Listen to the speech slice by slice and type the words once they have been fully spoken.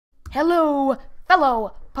Hello,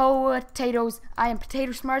 fellow potatoes. I am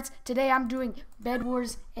Potato Smarts. Today I'm doing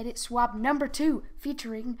Bedwars Edit Swap number 2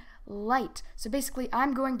 featuring Light. So basically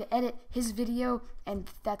I'm going to edit his video and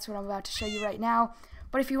that's what I'm about to show you right now.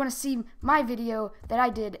 But if you want to see my video that I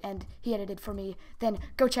did and he edited for me, then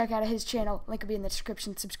go check out his channel. Link will be in the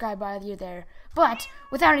description. Subscribe while you're there. But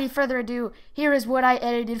without any further ado, here is what I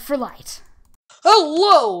edited for Light.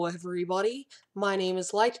 Hello, everybody. My name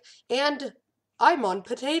is Light, and I'm on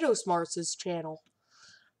Potato Smarts' channel.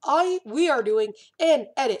 We are doing an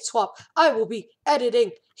edit swap. I will be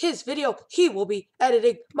editing his video. He will be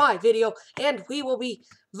editing my video, and we will be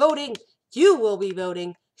voting. You will be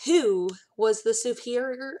voting who was the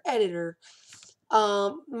superior editor.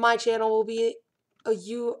 My channel will be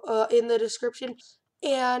in the description,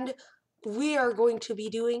 and we are going to be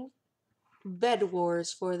doing Bed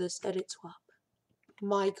Wars for this edit swap.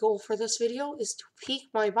 My goal for this video is to peak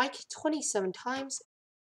my mic 27 times.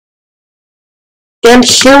 And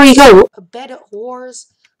here we go. Bed Wars.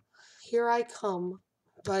 Here I come.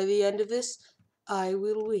 By the end of this, I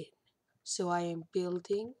will win. So I am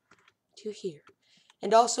building to here.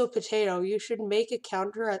 And also, Potato, you should make a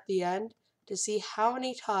counter at the end to see how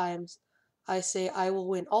many times I say I will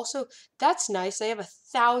win. Also, that's nice. I have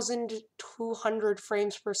 1,200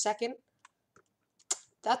 frames per second.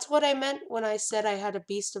 That's what I meant when I said I had a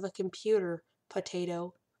beast of a computer,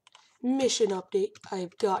 Potato. Mission update.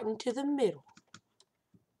 I've gotten to the middle.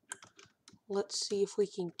 Let's see if we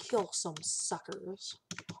can kill some suckers.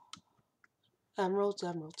 Emeralds,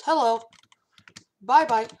 emeralds. Hello.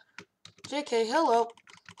 Bye-bye. JK, hello.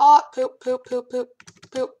 Ah, poop, poop, poop, poop,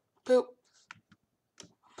 poop, poop.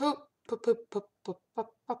 Poop, poop, poop, poop, poop, poop,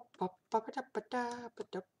 poop,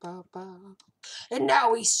 poop. And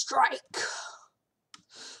now we strike.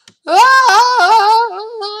 Why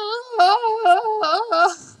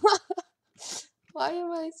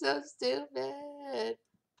am I so stupid?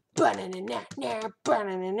 Banana,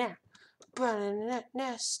 banana,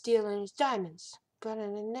 banana, stealing his diamonds.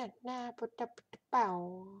 Banana,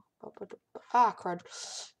 ah, crud.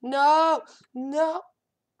 No, no,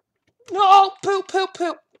 no, poop, poop,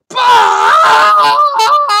 poop.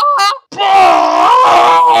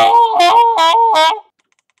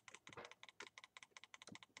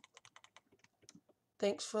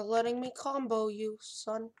 Thanks for letting me combo you,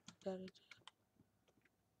 son.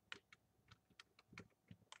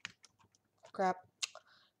 Crap.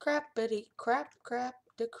 Crappity, crap, crap,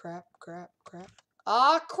 de crap, crap, crap.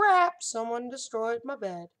 Ah, crap! Someone destroyed my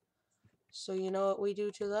bed. So you know what we do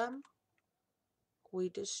to them? We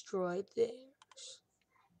destroy theirs.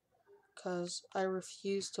 'Cause I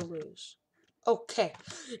refuse to lose. Okay,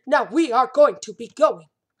 now we are going to be going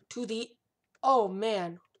to the... Oh,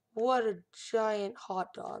 man. What a giant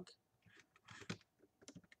hot dog.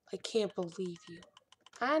 I can't believe you.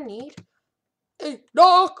 I need a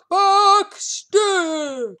knockback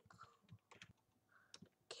stick.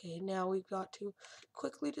 Okay, now we've got to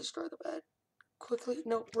quickly destroy the bed. Quickly,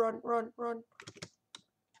 no, run, run, run.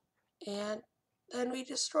 And then we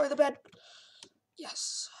destroy the bed.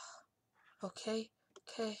 Yes. Okay,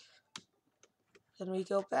 okay. Then we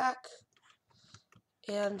go back.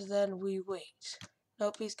 And then we wait.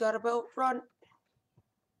 Nope, he's got a boat. Run.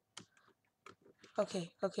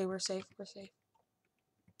 Okay, okay, we're safe, we're safe.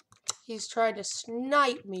 He's trying to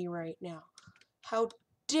snipe me right now. How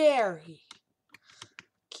dare he?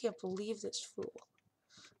 Can't believe this fool.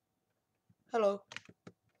 Hello.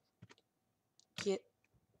 Get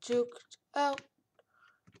juked out.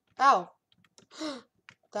 Ow.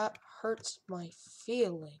 That hurts my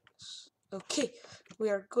feelings. Okay, we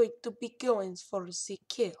are going to be going for the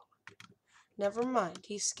kill. Never mind,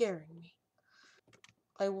 he's scaring me.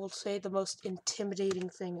 I will say the most intimidating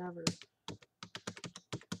thing ever.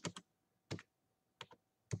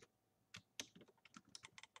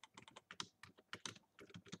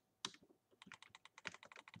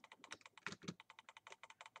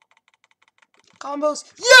 Combos.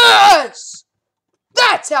 Yes!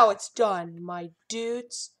 That's how it's done, my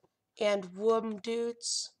dudes and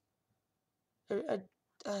dudes.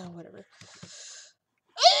 Whatever.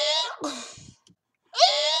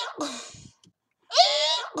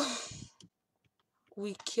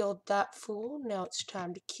 We killed that fool. Now it's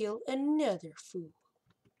time to kill another fool.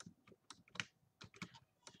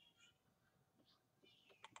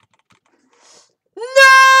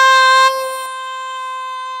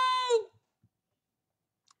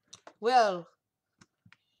 Well,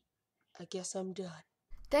 I guess I'm done.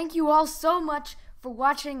 Thank you all so much for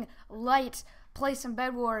watching Light play some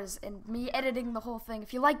Bed Wars and me editing the whole thing.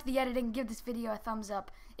 If you liked the editing, give this video a thumbs up.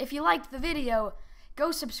 If you liked the video, go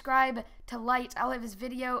go subscribe to Light. I'll have his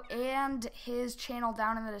video and his channel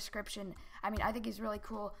down in the description. I mean, I think he's really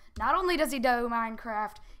cool. Not only does he do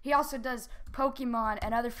Minecraft, he also does Pokemon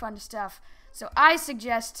and other fun stuff. So I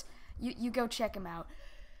suggest you go check him out.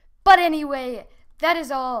 But anyway, that is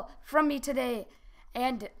all from me today.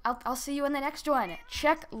 And I'll see you in the next one.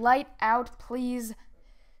 Check Light out, please.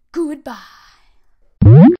 Goodbye.